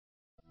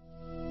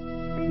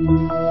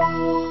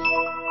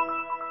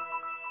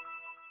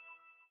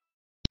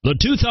The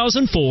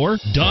 2004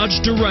 Dodge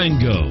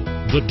Durango.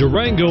 The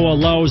Durango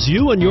allows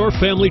you and your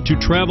family to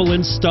travel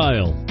in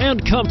style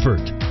and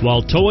comfort while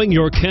towing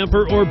your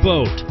camper or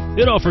boat.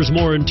 It offers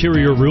more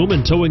interior room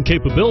and towing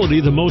capability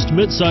than most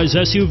midsize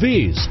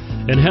SUVs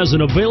and has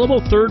an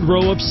available third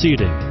row of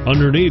seating.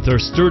 Underneath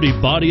are sturdy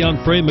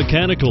body-on-frame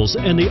mechanicals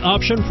and the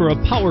option for a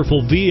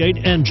powerful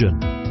V8 engine.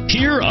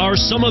 Here are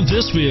some of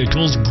this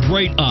vehicle's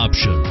great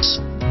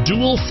options: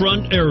 dual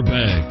front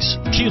airbags,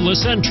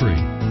 keyless entry,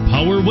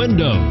 power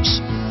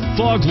windows,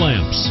 fog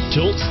lamps,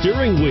 tilt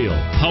steering wheel,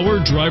 power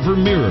driver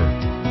mirror.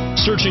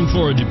 Searching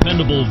for a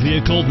dependable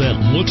vehicle that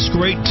looks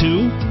great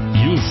too?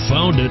 You've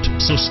found it,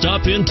 so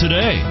stop in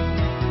today.